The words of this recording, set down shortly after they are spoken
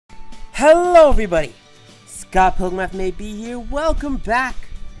Hello everybody! Scott Pilgrim may be here. Welcome back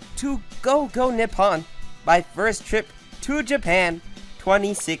to Go Nippon, my first trip to Japan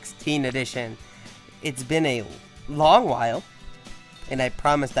 2016 edition. It's been a long while, and I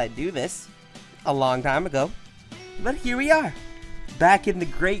promised I'd do this a long time ago, but here we are, back in the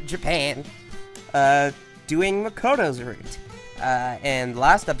great Japan, doing Makoto's route. And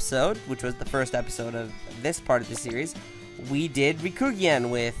last episode, which was the first episode of this part of the series, we did Rikugen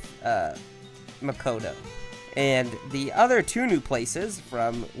with Makoto. And the other two new places,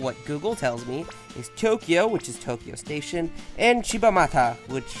 from what Google tells me, is Tokyo, which is Tokyo Station, and Shibamata,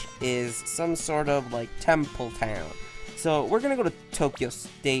 which is some sort of like temple town. So we're gonna go to Tokyo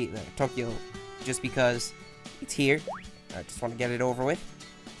just because it's here. I just want to get it over with,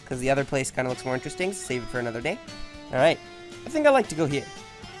 because the other place kind of looks more interesting. Save it for another day. Alright, I think I like to go here.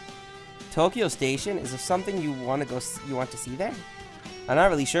 Tokyo Station, is there something you want to see there? I'm not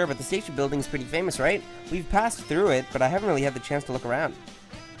really sure, but the station building is pretty famous, right? We've passed through it, but I haven't really had the chance to look around.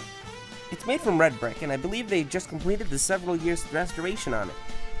 It's made from red brick, and I believe they just completed the several years restoration on it.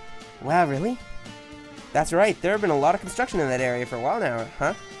 Wow, really? That's right, there have been a lot of construction in that area for a while now,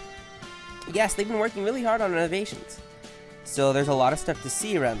 huh? Yes, they've been working really hard on renovations. So there's a lot of stuff to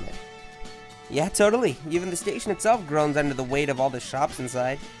see around there. Yeah, totally. Even the station itself groans under the weight of all the shops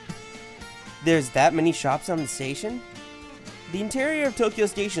inside. There's that many shops on the station? The interior of Tokyo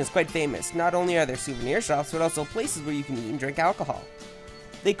Station is quite famous. Not only are there souvenir shops, but also places where you can eat and drink alcohol.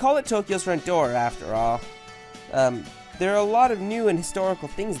 They call it Tokyo's front door, after all. There are a lot of new and historical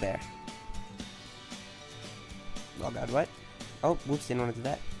things there. Oh god, what? Oh, whoops, didn't want to do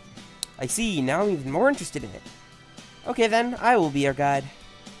that. I see, now I'm even more interested in it. Okay then, I will be your guide.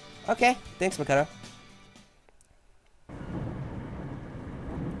 Okay, thanks Makoto.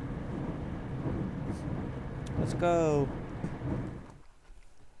 Let's go.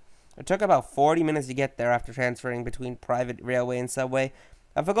 It took about 40 minutes to get there after transferring between private railway and subway.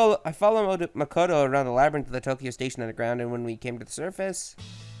 I followed Makoto around the labyrinth of the Tokyo Station underground, and when we came to the surface...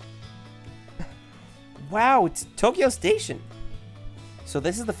 Wow, it's Tokyo Station! So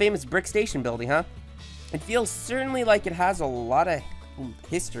this is the famous brick station building, huh? It feels certainly like it has a lot of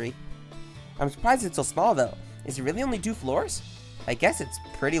history. I'm surprised it's so small, though. Is it really only 2 floors? I guess it's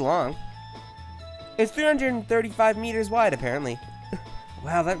pretty long. It's 335 meters wide, apparently.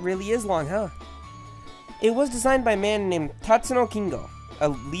 Wow, that really is long, huh? It was designed by a man named Tatsuno Kingo, a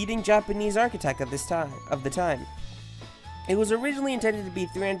leading Japanese architect of the time. It was originally intended to be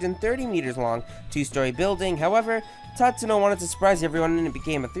 330 meters long, 2-story building. However, Tatsuno wanted to surprise everyone, and it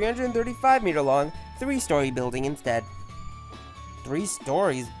became a 335 meter long, 3-story building instead. 3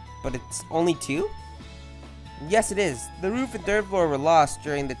 stories, but it's only 2? Yes, it is. The roof and 3rd floor were lost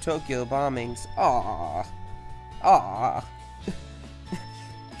during the Tokyo bombings. Aww.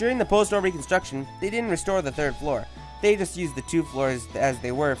 During the post-war reconstruction, they didn't restore the 3rd floor. They just used the 2 floors as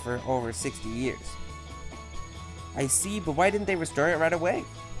they were for over 60 years. I see, but why didn't they restore it right away?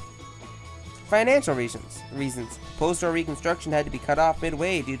 Financial reasons. Post-war reconstruction had to be cut off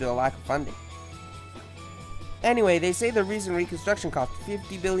midway due to a lack of funding. Anyway, they say the recent reconstruction cost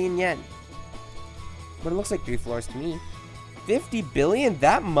 50 billion yen. But it looks like 3 floors to me. 50 billion?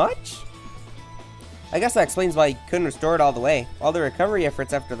 That much? I guess that explains why he couldn't restore it all the way. All the recovery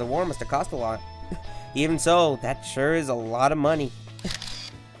efforts after the war must have cost a lot. Even so, that sure is a lot of money.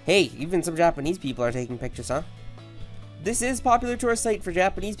 Hey, even some Japanese people are taking pictures, huh? This is a popular tourist site for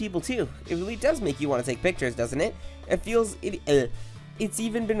Japanese people too. It really does make you want to take pictures, doesn't it? It's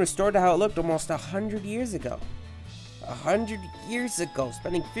even been restored to how it looked almost 100 years ago. 100 years ago,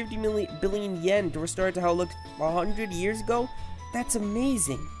 spending 50 billion yen to restore it to how it looked 100 years ago? That's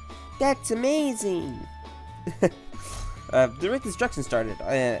amazing. That's amazing. The reconstruction started.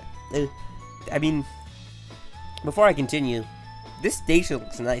 I mean, before I continue, this station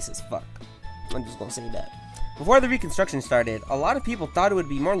looks nice as fuck. I'm just gonna say that. Before the reconstruction started, a lot of people thought it would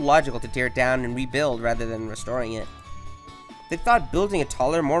be more logical to tear it down and rebuild rather than restoring it. They thought building a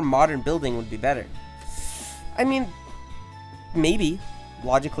taller, more modern building would be better. I mean, maybe.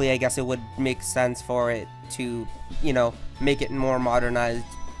 Logically, I guess it would make sense for it to, you know, make it more modernized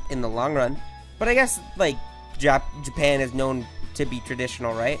in the long run. But I guess, like, Japan is known to be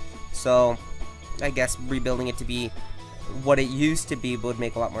traditional, right? So, I guess rebuilding it to be what it used to be would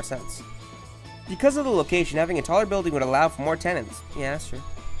make a lot more sense. Because of the location, having a taller building would allow for more tenants. Yeah, that's true.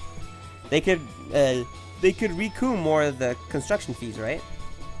 They could recoup more of the construction fees, right?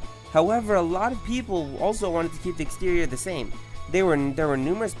 However, a lot of people also wanted to keep the exterior the same. There were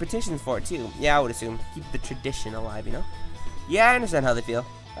numerous petitions for it too. Yeah, I would assume. Keep the tradition alive, you know? Yeah, I understand how they feel.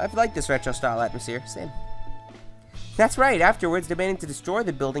 I've liked this retro style atmosphere. Same. That's right, afterwards demanding to destroy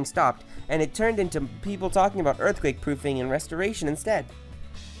the building stopped, and it turned into people talking about earthquake proofing and restoration instead.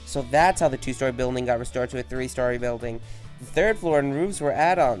 So that's how the 2-story building got restored to a 3-story building. The 3rd floor and roofs were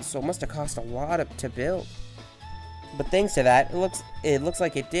add-ons, so it must have cost a lot to build. But thanks to that, it looks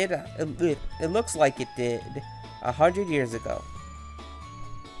like it did 100 years ago.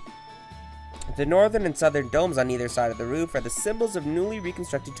 The northern and southern domes on either side of the roof are the symbols of newly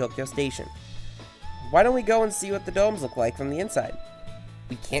reconstructed Tokyo Station. Why don't we go and see what the domes look like from the inside?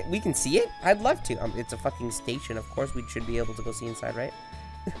 We can see it? I'd love to. It's a fucking station, of course we should be able to go see inside, right?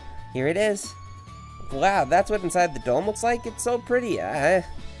 Here it is. Wow, that's what inside the dome looks like? It's so pretty. I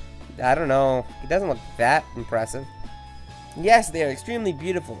don't know. It doesn't look that impressive. Yes, they are extremely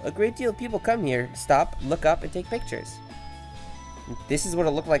beautiful. A great deal of people come here, stop, look up, and take pictures. This is what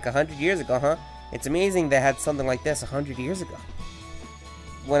it looked like 100 years ago, huh? It's amazing they had something like this 100 years ago.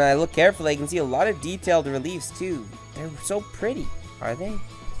 When I look carefully, I can see a lot of detailed reliefs, too. They're so pretty, are they?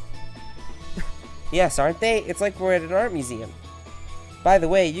 Yes, aren't they? It's like we're at an art museum. By the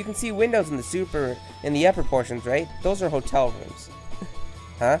way, you can see windows in the upper portions, right? Those are hotel rooms.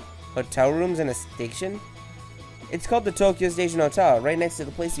 Huh? Hotel rooms in a station? It's called the Tokyo Station Hotel, right next to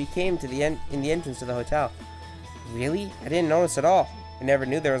the place we came to in the entrance to the hotel. Really? I didn't notice at all. I never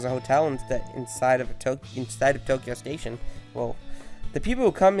knew there was a hotel inside of Tokyo Station. Well, the people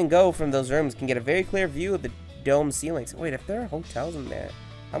who come and go from those rooms can get a very clear view of the dome ceilings. Wait, if there are hotels in there,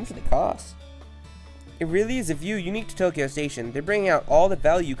 how much do they cost? It really is a view unique to Tokyo Station. They're bringing out all the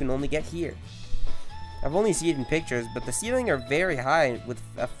value you can only get here. I've only seen it in pictures, but the ceilings are very high with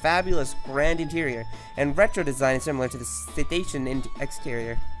a fabulous grand interior, and retro design is similar to the station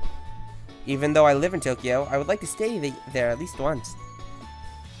exterior. Even though I live in Tokyo, I would like to stay there at least once.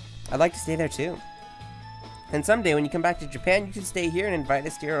 I'd like to stay there too. And someday when you come back to Japan, you can stay here and invite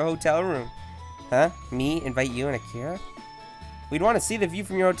us to your hotel room. Huh? Me invite you and Akira? We'd want to see the view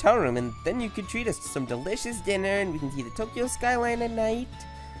from your hotel room, and then you could treat us to some delicious dinner, and we can see the Tokyo skyline at night.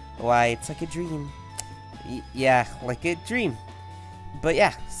 Why, it's like a dream. Yeah, like a dream. But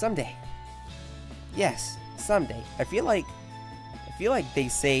yeah, someday. Yes, someday. I feel like they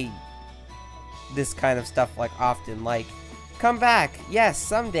say this kind of stuff like often, like, come back. Yes,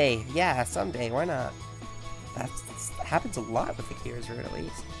 someday. Yeah, someday. Why not? That happens a lot with Akira's route, at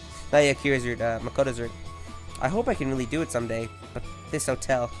least. Not Akira's route, Makoto's route. I hope I can really do it someday, but this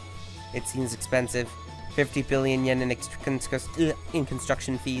hotel, it seems expensive. 50 billion yen in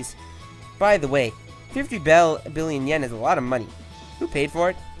construction fees. By the way, 50 billion yen is a lot of money. Who paid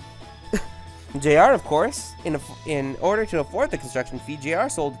for it? JR, of course. In order to afford the construction fee, JR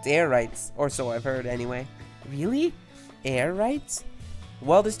sold its air rights, or so I've heard anyway. Really? Air rights?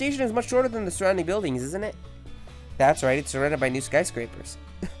 Well, the station is much shorter than the surrounding buildings, isn't it? That's right, it's surrounded by new skyscrapers.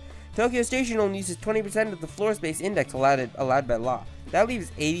 Tokyo Station only uses 20% of the floor space index allowed by law. That leaves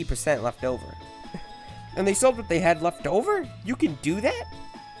 80% left over. And they sold what they had left over? You can do that?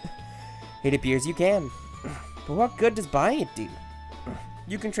 It appears you can. But what good does buying it do?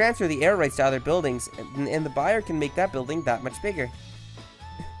 You can transfer the air rights to other buildings, and the buyer can make that building that much bigger.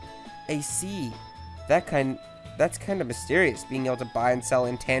 I see. That's kind of mysterious, being able to buy and sell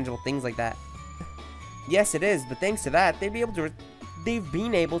intangible things like that. Yes, it is, but thanks to that, they've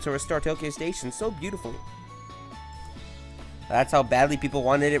been able to restore Tokyo Station so beautifully. That's how badly people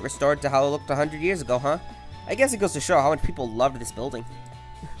wanted it restored to how it looked 100 years ago, huh? I guess it goes to show how much people loved this building.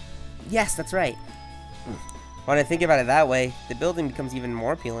 Yes, that's right. When I think about it that way, the building becomes even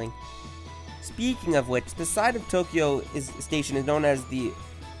more appealing. Speaking of which, the side of Tokyo Station is known as the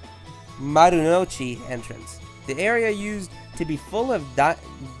Marunouchi entrance. The area used to be full of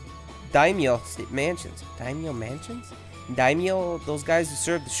daimyo mansions. Daimyo mansions? Daimyo, those guys who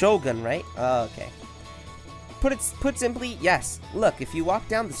serve the shogun, right? Oh, okay. Put simply, yes. Look, if you walk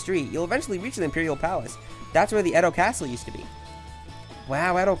down the street, you'll eventually reach the Imperial Palace. That's where the Edo Castle used to be.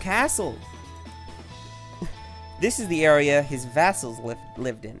 Wow, Edo Castle! This is the area his vassals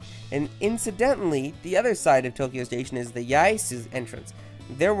lived in. And incidentally, the other side of Tokyo Station is the Yaesu entrance.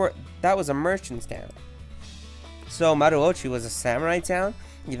 That was a merchant's town. So Maruochi was a samurai town,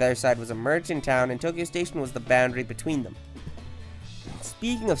 the other side was a merchant town, and Tokyo Station was the boundary between them.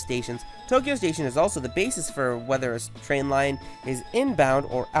 Speaking of stations, Tokyo Station is also the basis for whether a train line is inbound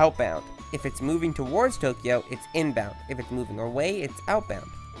or outbound. If it's moving towards Tokyo, it's inbound. If it's moving away, it's outbound.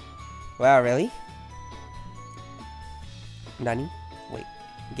 Wow, really? Nani? Wait.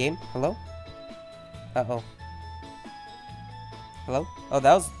 Game? Hello? Uh-oh. Hello? Oh,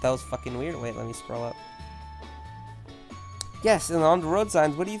 that was fucking weird. Wait, let me scroll up. Yes, and on the road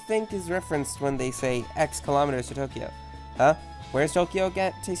signs, what do you think is referenced when they say X kilometers to Tokyo? Huh? Where's Tokyo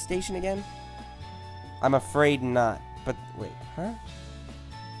Station again? I'm afraid not. But, wait, huh?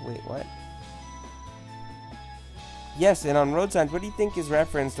 Wait, what? Yes, and on road signs, what do you think is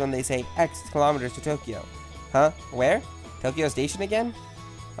referenced when they say X kilometers to Tokyo? Huh? Where? Tokyo Station again?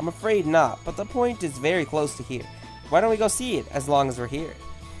 I'm afraid not, but the point is very close to here. Why don't we go see it, as long as we're here?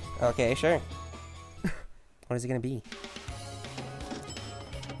 Okay, sure. What is it gonna be?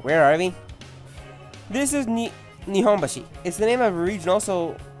 Where are we? This is Nihonbashi. It's the name of a region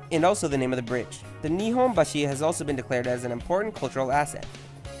and also the name of the bridge. The Nihonbashi has also been declared as an important cultural asset.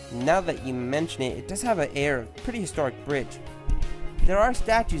 Now that you mention it, it does have an air of pretty historic bridge. There are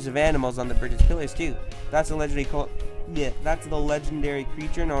statues of animals on the bridge's pillars too. That's the legendary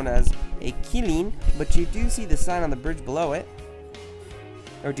creature known as a Kilin, but you do see the sign on the bridge below it.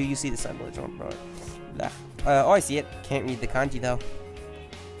 Or do you see the sign below it? Oh, I see it. Can't read the kanji though.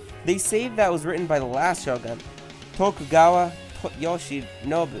 They say that was written by the last shogun, Tokugawa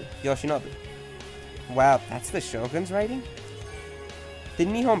Yoshinobu. Wow, that's the shogun's writing? The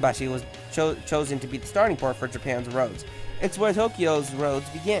Nihonbashi was chosen to be the starting point for Japan's roads. It's where Tokyo's roads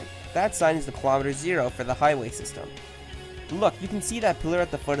begin. That sign is the kilometer 0 for the highway system. Look, you can see that pillar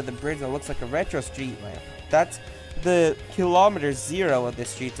at the foot of the bridge that looks like a retro street lamp. That's the kilometer 0 of the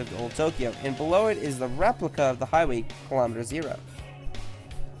streets of old Tokyo, and below it is the replica of the highway kilometer 0.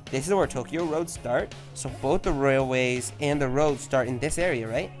 This is where Tokyo roads start, so both the railways and the roads start in this area,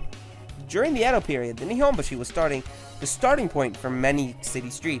 right? During the Edo period, the Nihonbashi was the starting point for many city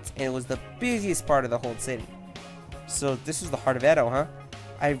streets, and it was the busiest part of the whole city. So this is the heart of Edo, huh?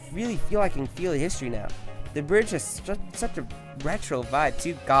 I really feel I can feel the history now. The bridge has such a retro vibe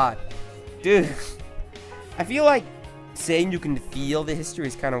too. God, dude, I feel like saying you can feel the history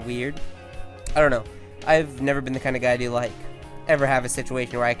is kind of weird. I don't know. I've never been the kind of guy to ever have a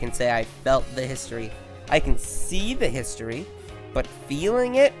situation where I can say I felt the history. I can see the history, but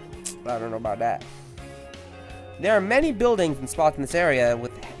feeling it, I don't know about that. There are many buildings and spots in this area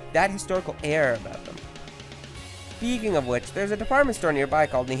with that historical air about them. Speaking of which, there's a department store nearby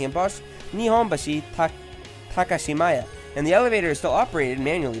called Nihonbashi Takashimaya, and the elevator is still operated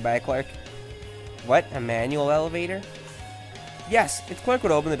manually by a clerk. What? A manual elevator? Yes, its clerk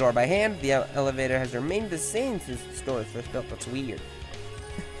would open the door by hand. The elevator has remained the same since the store was first built. That's weird.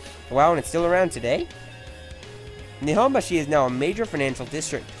 Wow, and it's still around today? Nihonbashi is now a major financial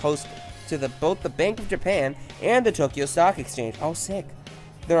district host to both the Bank of Japan and the Tokyo Stock Exchange. Oh, sick.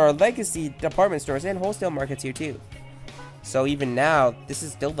 There are legacy department stores and wholesale markets here too. So even now, this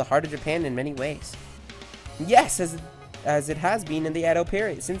is still the heart of Japan in many ways. Yes, as it has been in the Edo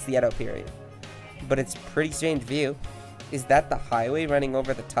period, since the Edo period. But it's a pretty strange view. Is that the highway running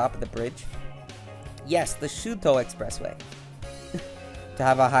over the top of the bridge? Yes, the Shuto Expressway. To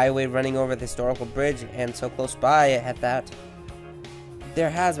have a highway running over the historical bridge and so close by at that. There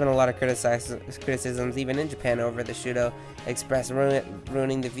has been a lot of criticisms even in Japan over the Shuto Express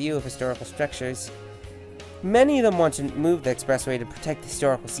ruining the view of historical structures. Many of them want to move the expressway to protect the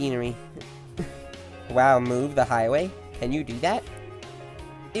historical scenery. Wow, move the highway? Can you do that?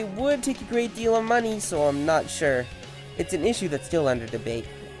 It would take a great deal of money, so I'm not sure. It's an issue that's still under debate.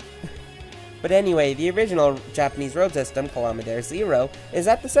 But anyway, the original Japanese road system, kilometer 0, is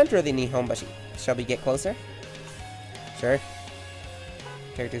at the center of the Nihonbashi. Shall we get closer? Sure.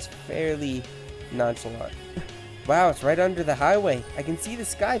 Character's fairly nonchalant. Wow, it's right under the highway. I can see the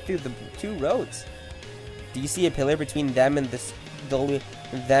sky through the two roads. Do you see a pillar between them and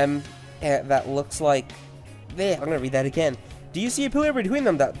that looks like... I'm gonna read that again. Do you see a pillar between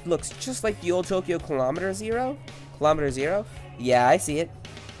them that looks just like the old Tokyo kilometer 0? Kilometer 0? Yeah, I see it.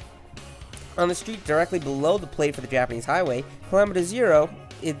 On the street directly below the plate for the Japanese highway, kilometer 0,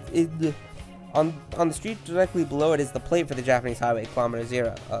 on the street directly below it is the plate for the Japanese highway, kilometer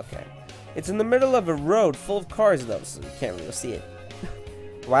 0. Okay. It's in the middle of a road full of cars though, so you can't really see it.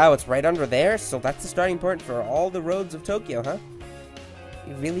 Wow, it's right under there, so that's the starting point for all the roads of Tokyo, huh?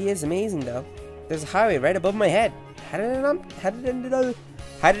 It really is amazing though. There's a highway right above my head. How did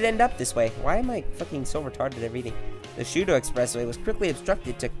it end up this way? Why am I fucking so retarded at reading? The Shuto Expressway was quickly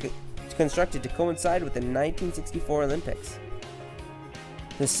constructed to coincide with the 1964 Olympics.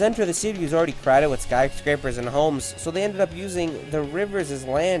 The center of the city was already crowded with skyscrapers and homes, so they ended up using the rivers as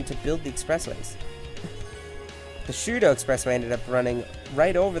land to build the expressways. The Shuto Expressway ended up running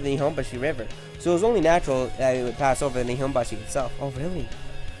right over the Nihonbashi River, so it was only natural that it would pass over the Nihonbashi itself. Oh, really?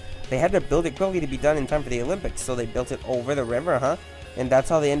 They had to build it quickly to be done in time for the Olympics, so they built it over the river, huh? And that's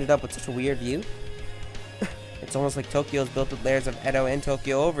how they ended up with such a weird view? It's almost like Tokyo is built with layers of Edo and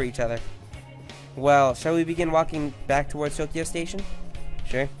Tokyo over each other. Well, shall we begin walking back towards Tokyo Station?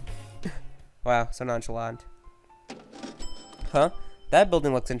 Sure. Wow, so nonchalant. Huh? That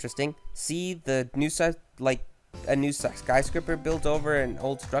building looks interesting. See the new size, like a new skyscraper built over an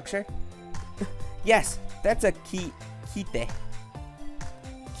old structure? Yes, that's a kite.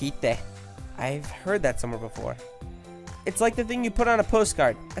 Kite. I've heard that somewhere before. It's like the thing you put on a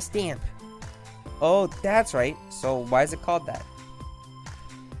postcard, a stamp. Oh, that's right. So why is it called that?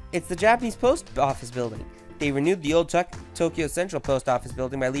 It's the Japanese post office building. They renewed the old Tokyo Central post office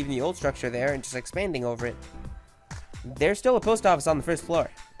building by leaving the old structure there and just expanding over it. There's still a post office on the first floor.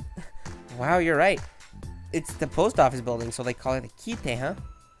 Wow, you're right. It's the post office building, so they call it a kite, huh?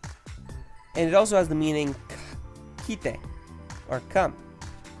 And it also has the meaning kite, or come.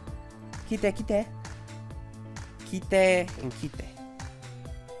 Kite, kite. Kite and kite.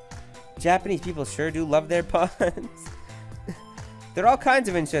 Japanese people sure do love their puns. There are all kinds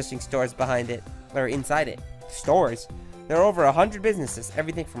of interesting stores behind it, or inside it. Stores. There are over 100 businesses,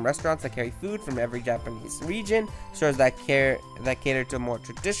 everything from restaurants that carry food from every Japanese region, stores that cater to more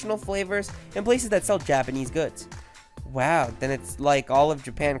traditional flavors, and places that sell Japanese goods. Wow, then it's like all of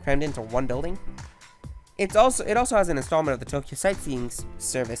Japan crammed into one building? It also has an installment of the Tokyo sightseeing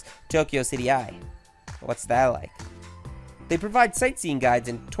service, Tokyo City Eye. What's that like? They provide sightseeing guides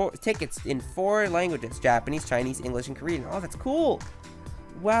and tickets in 4 languages: Japanese, Chinese, English, and Korean. Oh, that's cool.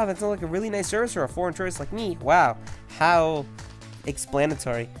 Wow, that sounds like a really nice service for a foreign tourist like me. Wow, how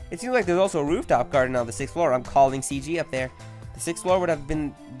explanatory. It seems like there's also a rooftop garden on the 6th floor. I'm calling CG up there. The 6th floor would have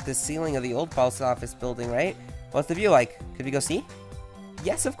been the ceiling of the old post office building, right? What's the view like? Could we go see?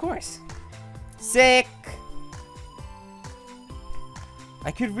 Yes, of course. Sick!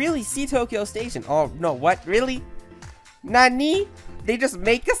 I could really see Tokyo Station. Oh, no, what? Really? Nani? They just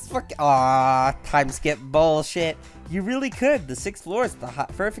make us time skip bullshit. You really could. The 6th floor is the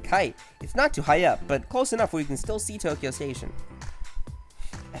perfect height. It's not too high up, but close enough where you can still see Tokyo Station.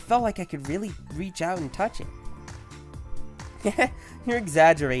 I felt like I could really reach out and touch it. You're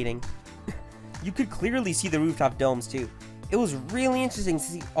exaggerating. You could clearly see the rooftop domes too. It was really interesting to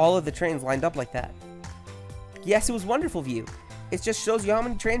see all of the trains lined up like that. Yes, it was a wonderful view. It just shows you how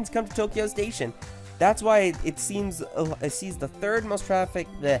many trains come to Tokyo Station. That's why it sees the third most traffic.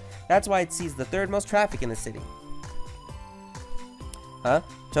 That's why it sees the third most traffic in the city. Huh?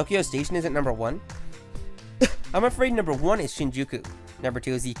 Tokyo Station isn't number 1? I'm afraid number 1 is Shinjuku. Number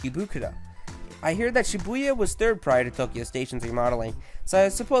 2 is Ikebukuro. I hear that Shibuya was 3rd prior to Tokyo Station's remodeling, so I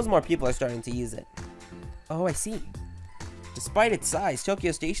suppose more people are starting to use it. Oh, I see. Despite its size,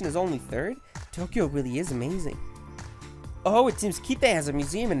 Tokyo Station is only 3rd? Tokyo really is amazing. Oh, it seems Kite has a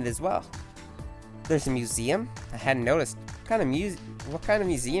museum in it as well. There's a museum? I hadn't noticed. What kind of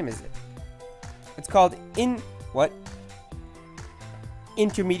museum is it? It's called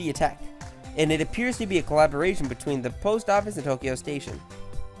Intermedia Tech, and it appears to be a collaboration between the post office and Tokyo Station.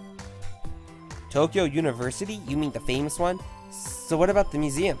 Tokyo University? You mean the famous one? So what about the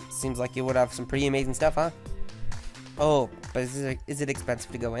museum? Seems like it would have some pretty amazing stuff, huh? Oh, but is it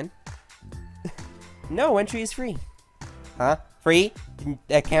expensive to go in? No, entry is free. Huh? Free?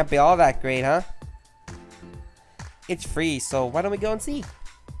 That can't be all that great, huh? It's free, so why don't we go and see?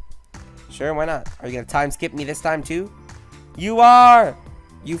 Sure, why not? Are you gonna time skip me this time too? You are!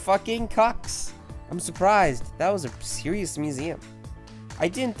 You fucking cucks! I'm surprised. That was a serious museum. I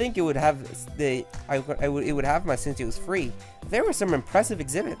didn't think it would have it would have much since it was free. There were some impressive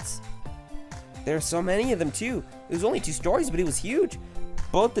exhibits. There are so many of them too. It was only 2 stories, but it was huge.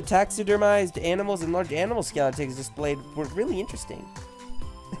 Both the taxidermized animals and large animal skeletons displayed were really interesting.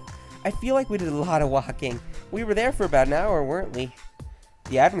 I feel like we did a lot of walking. We were there for about an hour, weren't we?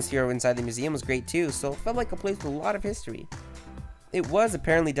 The atmosphere inside the museum was great too, so it felt like a place with a lot of history. It was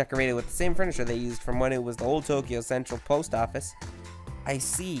apparently decorated with the same furniture they used from when it was the old Tokyo Central post office. I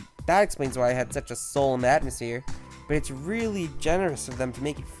see. That explains why I had such a solemn atmosphere. But it's really generous of them to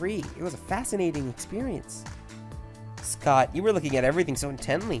make it free. It was a fascinating experience. Scott, you were looking at everything so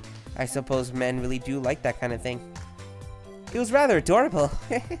intently. I suppose men really do like that kind of thing. It was rather adorable.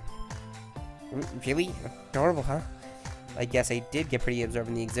 Really? Adorable, huh? I guess I did get pretty absorbed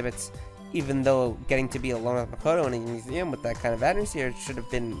in the exhibits. Even though getting to be alone with Makoto in a museum with that kind of atmosphere should have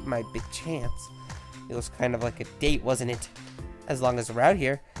been my big chance. It was kind of like a date, wasn't it? As long as we're out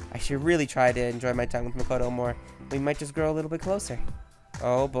here, I should really try to enjoy my time with Makoto more. We might just grow a little bit closer.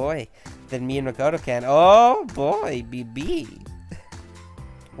 Oh boy, then me and Makoto can. Oh boy, BB.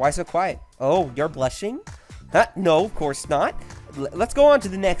 Why so quiet? Oh, you're blushing? Huh? No, of course not. Let's go on to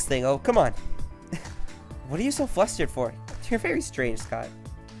the next thing. Oh, come on. What are you so flustered for? You're very strange, Scott.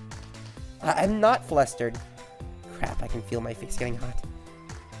 I'm not flustered. Crap, I can feel my face getting hot.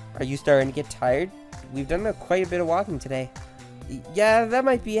 Are you starting to get tired? We've done quite a bit of walking today. Yeah, that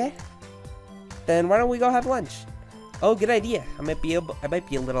might be it. Then why don't we go have lunch? Oh, good idea. I might be a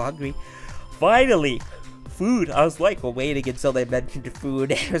little hungry. Finally, food. I was like, well, waiting until they mentioned food.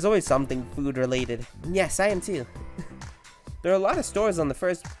 There's always something food related. Yes, I am too. There are a lot of stores on the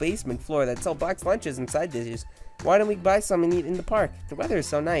first basement floor that sell boxed lunches and side dishes. Why don't we buy some and eat in the park? The weather is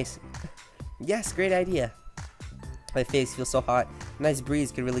so nice. Yes, great idea. My face feels so hot. A nice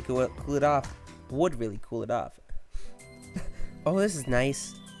breeze could really cool it off. Would really cool it off. Oh, this is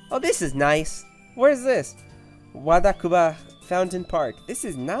nice. Oh, this is nice. Where's this? Wadakuba Fountain Park. This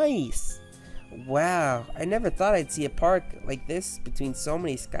is nice. Wow, I never thought I'd see a park like this between so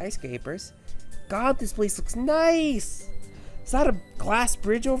many skyscrapers. God, this place looks nice. Is that a glass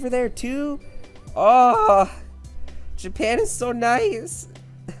bridge over there too? Oh, Japan is so nice.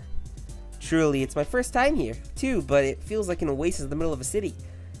 Truly, it's my first time here too, but it feels like an oasis in the middle of a city.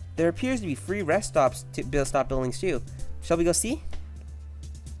 There appears to be free rest stops to stop buildings too. Shall we go see?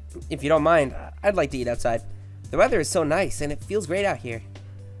 If you don't mind, I'd like to eat outside. The weather is so nice and it feels great out here.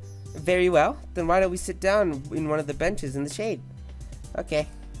 Very well, then why don't we sit down in one of the benches in the shade? Okay.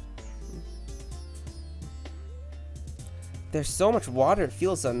 There's so much water, it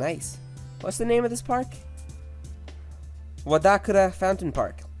feels so nice. What's the name of this park? Wadakura Fountain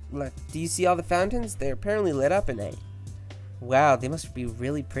Park. Look, do you see all the fountains? They're apparently lit up at night. Wow, they must be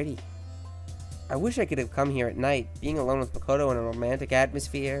really pretty. I wish I could have come here at night, being alone with Makoto in a romantic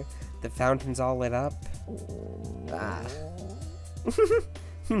atmosphere, the fountains all lit up. Ah.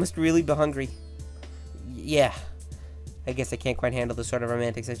 You must really be hungry. Yeah. I guess I can't quite handle this sort of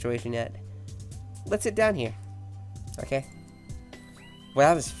romantic situation yet. Let's sit down here. Okay.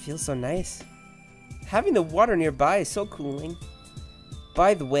 Wow, this feels so nice. Having the water nearby is so cooling.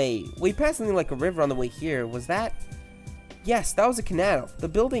 By the way, we passed something like a river on the way here. Was that? Yes, that was a canal. The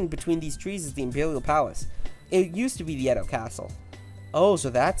building between these trees is the Imperial Palace. It used to be the Edo Castle. Oh, so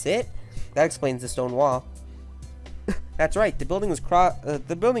that's it? That explains the stone wall. That's right. The building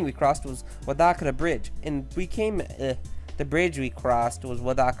we crossed was Wadakura Bridge, and we came. The bridge we crossed was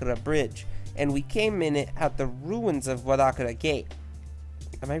Wadakura Bridge, and we came in it at the ruins of Wadakura Gate.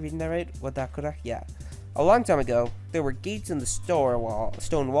 Am I reading that right? Wadakura? Yeah. A long time ago, there were gates in the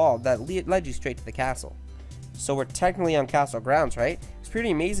stone wall that led you straight to the castle. So we're technically on castle grounds, right? It's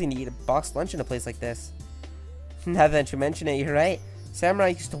pretty amazing to eat a boxed lunch in a place like this. Now that you mention it, you're right. Samurai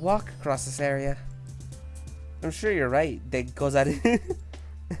used to walk across this area. I'm sure you're right. That goes at it.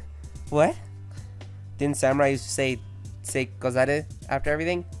 What? Didn't samurai used to say gozare after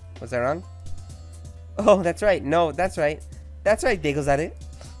everything? Was that wrong? Oh, that's right. No, that's right. That's right, de gozare.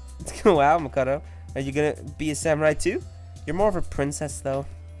 Wow, Makoto. Are you gonna be a samurai too? You're more of a princess, though.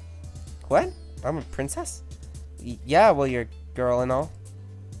 What? I'm a princess? Yeah, well, you're a girl and all.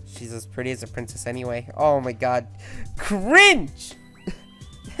 She's as pretty as a princess anyway. Oh my god. Cringe!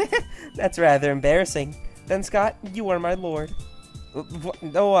 That's rather embarrassing. Then, Scott, you are my lord.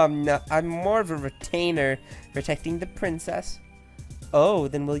 No, I'm not. I'm more of a retainer protecting the princess. Oh,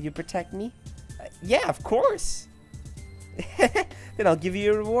 then will you protect me? Yeah, of course. Then I'll give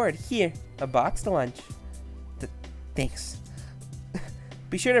you a reward. Here, a boxed lunch. Thanks.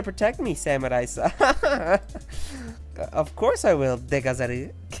 Be sure to protect me, samurai-san. Of course I will,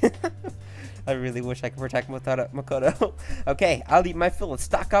 Degazaru. I really wish I could protect Makoto. Okay, I'll eat my fill and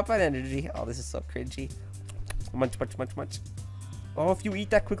stock up on energy. Oh, this is so cringy. Munch, munch, munch, munch. Oh, if you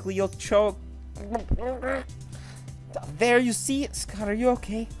eat that quickly, you'll choke. There, you see it. Scott, are you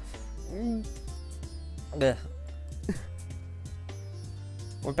okay? Ugh.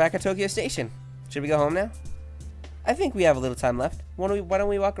 We're back at Tokyo Station. Should we go home now? I think we have a little time left. Why don't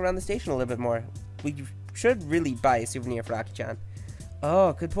we walk around the station a little bit more? We should really buy a souvenir for Aki-chan.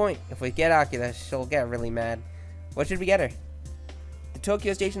 Oh, good point. If we get Akira, she'll get really mad. What should we get her? The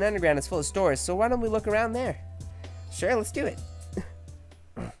Tokyo Station Underground is full of stores, so why don't we look around there? Sure, let's do it.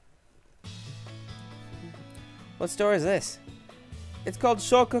 What store is this? It's called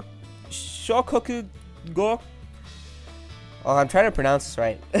Shokoku Go. Oh, I'm trying to pronounce this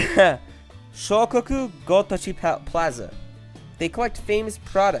right. Shokoku Gotoshi Plaza. They collect famous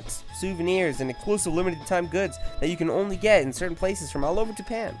products, souvenirs, and exclusive limited time goods that you can only get in certain places from all over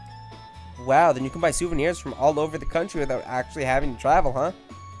Japan. Wow, then you can buy souvenirs from all over the country without actually having to travel, huh?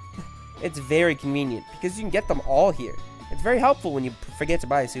 It's very convenient because you can get them all here. It's very helpful when you forget to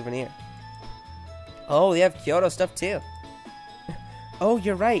buy a souvenir. Oh, they have Kyoto stuff too. Oh,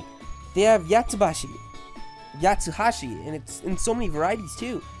 you're right. They have Yatsuhashi, and it's in so many varieties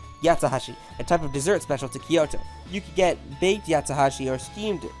too. Yatsuhashi, a type of dessert special to Kyoto. You could get baked Yatsuhashi or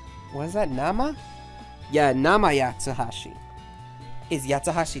steamed. What is that, nama? Yeah, nama Yatsuhashi. Is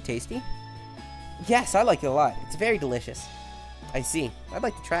Yatsuhashi tasty? Yes, I like it a lot. It's very delicious. I see. I'd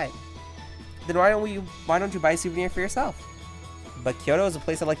like to try it. Then why don't you buy a souvenir for yourself? But Kyoto is a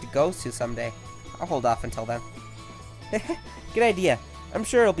place I'd like to go to someday. I'll hold off until then. Good idea. I'm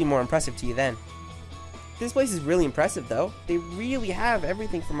sure it'll be more impressive to you then. This place is really impressive, though. They really have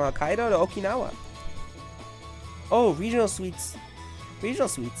everything from Hokkaido to Okinawa. Oh, regional sweets. Regional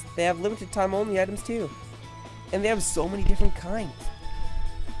sweets. They have limited time only items, too. And they have so many different kinds.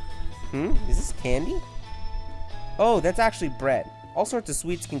 Is this candy? Oh, that's actually bread. All sorts of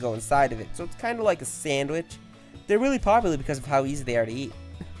sweets can go inside of it, so it's kind of like a sandwich. They're really popular because of how easy they are to eat.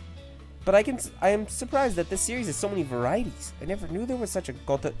 But I am surprised that this series has so many varieties. I never knew there was a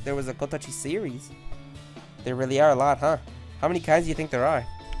Gotochi series. There really are a lot, huh? How many kinds do you think there are?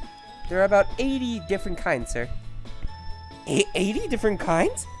 There are about 80 different kinds, sir. 80 different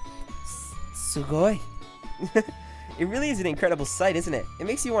kinds? Sugoi. It really is an incredible sight, isn't it? It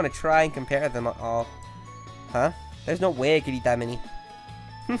makes you want to try and compare them all. Huh? There's no way I could eat that many.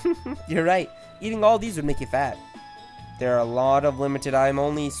 You're right. Eating all these would make you fat. There are a lot of limited time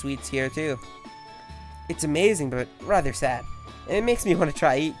only sweets here too. It's amazing, but rather sad. And it makes me want to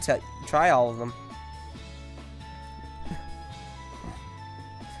try all of them.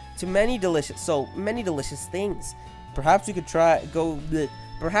 So many delicious things. Perhaps we could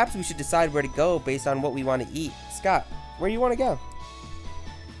perhaps we should decide where to go based on what we want to eat. Scott, where do you want to go?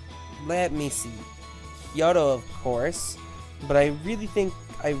 Let me see. Kyoto, of course. But I really think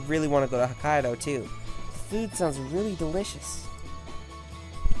I really want to go to Hokkaido too. The food sounds really delicious.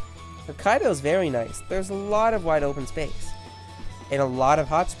 Hokkaido is very nice. There's a lot of wide open space. And a lot of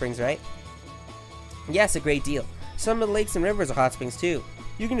hot springs, right? Yes, a great deal. Some of the lakes and rivers are hot springs too.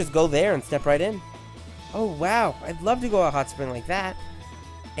 You can just go there and step right in. Oh wow, I'd love to go to a hot spring like that.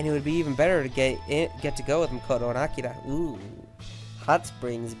 And it would be even better to get to go with Makoto and Akira. Ooh, hot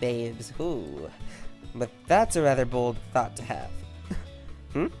springs, babes. Ooh, but that's a rather bold thought to have.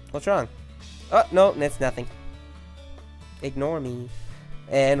 What's wrong? Oh no, it's nothing. Ignore me.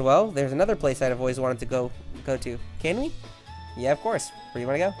 And well, there's another place I've always wanted to go to. Can we? Yeah, of course. Where do you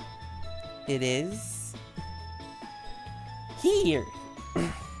want to go? It is here.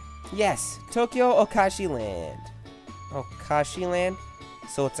 Yes, Tokyo Okashi Land. Okashi Land?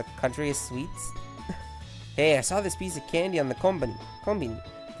 So it's a country of sweets? Hey, I saw this piece of candy on the kombini.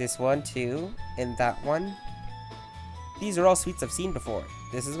 This one too, and that one. These are all sweets I've seen before.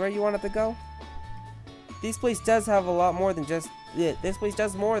 This is where you wanted to go? This place does have a lot more than just... this place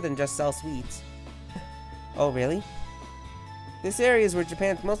does more than just sell sweets. Oh, really? This area is where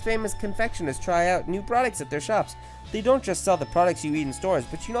Japan's most famous confectioners try out new products at their shops. They don't just sell the products you eat in stores,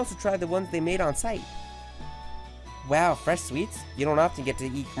 but you can also try the ones they made on site. Wow, fresh sweets? You don't often get to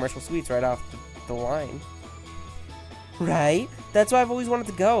eat commercial sweets right off the line. Right? That's why I've always wanted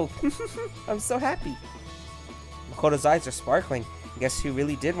to go. I'm so happy. Makoto's eyes are sparkling. Guess who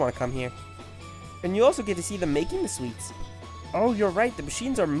really did want to come here? And you also get to see them making the sweets. Oh, you're right. The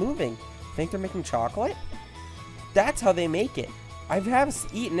machines are moving. Think they're making chocolate? That's how they make it. I've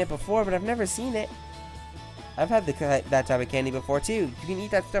eaten it before, but I've never seen it. I've had that type of candy before too. You can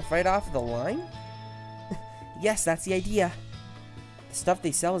eat that stuff right off the line? Yes, that's the idea. The stuff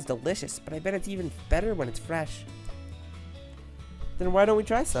they sell is delicious, but I bet it's even better when it's fresh. Then why don't we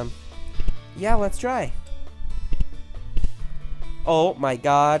try some? Yeah, let's try. Oh my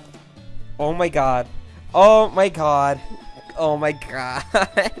god. Oh my god. Oh my god. Oh my god.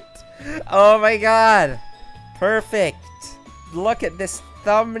 Oh my god. Perfect. Look at this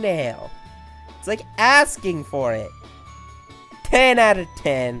thumbnail. It's like asking for it. 10 out of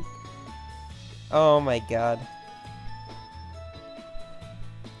 10. Oh my god.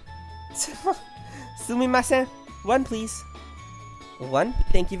 Sumimasen. One, please. One.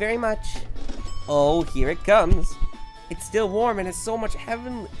 Thank you very much. Oh, here it comes. It's still warm and it's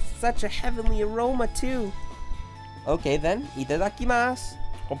such a heavenly aroma too. Okay then. Itadakimasu.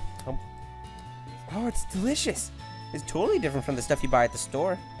 Oh, it's delicious. It's totally different from the stuff you buy at the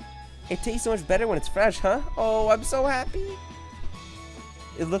store. It tastes so much better when it's fresh, huh? Oh, I'm so happy.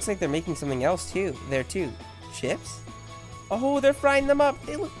 It looks like they're making something else too. There too. Chips? Oh, they're frying them up.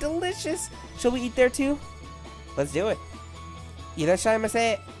 They look delicious. Shall we eat there too? Let's do it.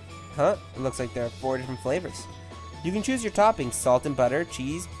 Irashaimase. Huh? It looks like there are 4 different flavors. You can choose your toppings: salt and butter,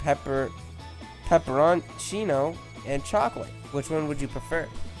 cheese, pepperoncino, and chocolate. Which one would you prefer?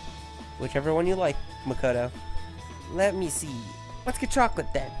 Whichever one you like, Makoto. Let me see. Let's get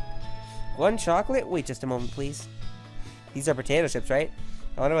chocolate then. 1 chocolate? Wait just a moment, please. These are potato chips, right?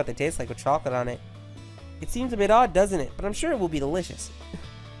 I wonder what they taste like with chocolate on it. It seems a bit odd, doesn't it? But I'm sure it will be delicious.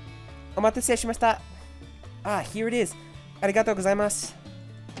 Omatase shimashita. Ah, here it is. Arigatou gozaimasu.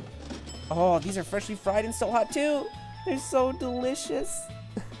 Oh, these are freshly fried and so hot too. They're so delicious.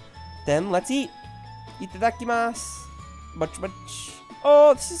 Then let's eat. Itadakimasu. Much.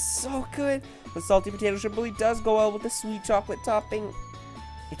 Oh, this is so good. The salty potato chip really does go well with the sweet chocolate topping.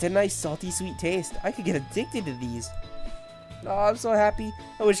 It's a nice salty sweet taste. I could get addicted to these. Oh, I'm so happy.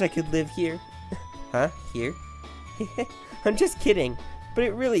 I wish I could live here. Huh? Here? I'm just kidding. But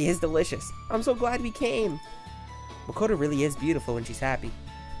it really is delicious. I'm so glad we came. Makoto really is beautiful when she's happy.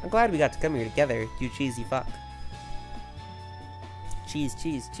 I'm glad we got to come here together, you cheesy fuck. Cheese,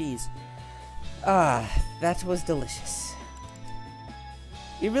 cheese, cheese. Ah, that was delicious.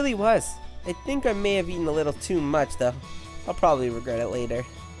 It really was. I think I may have eaten a little too much, though. I'll probably regret it later.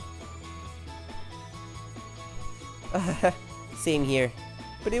 Same here.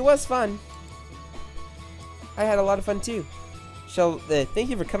 But it was fun. I had a lot of fun, too. Thank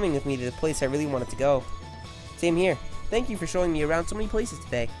you for coming with me to the place I really wanted to go. Same here. Thank you for showing me around so many places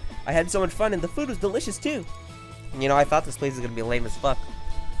today. I had so much fun, and the food was delicious, too. You know, I thought this place was going to be lame as fuck.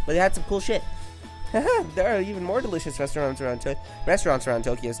 But they had some cool shit. There are even more delicious restaurants around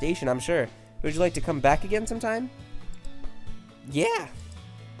Tokyo Station, I'm sure. Would you like to come back again sometime? Yeah.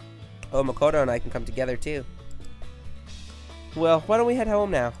 Oh, Makoto and I can come together too. Well, why don't we head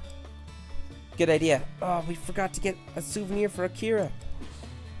home now? Good idea. Oh, we forgot to get a souvenir for Akira.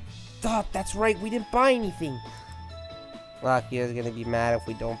 Oh, that's right, we didn't buy anything. Well, Akira's gonna be mad if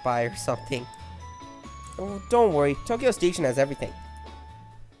we don't buy her something. Oh, don't worry, Tokyo Station has everything.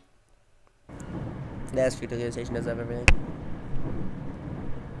 That's true, Tokyo Station does have everything.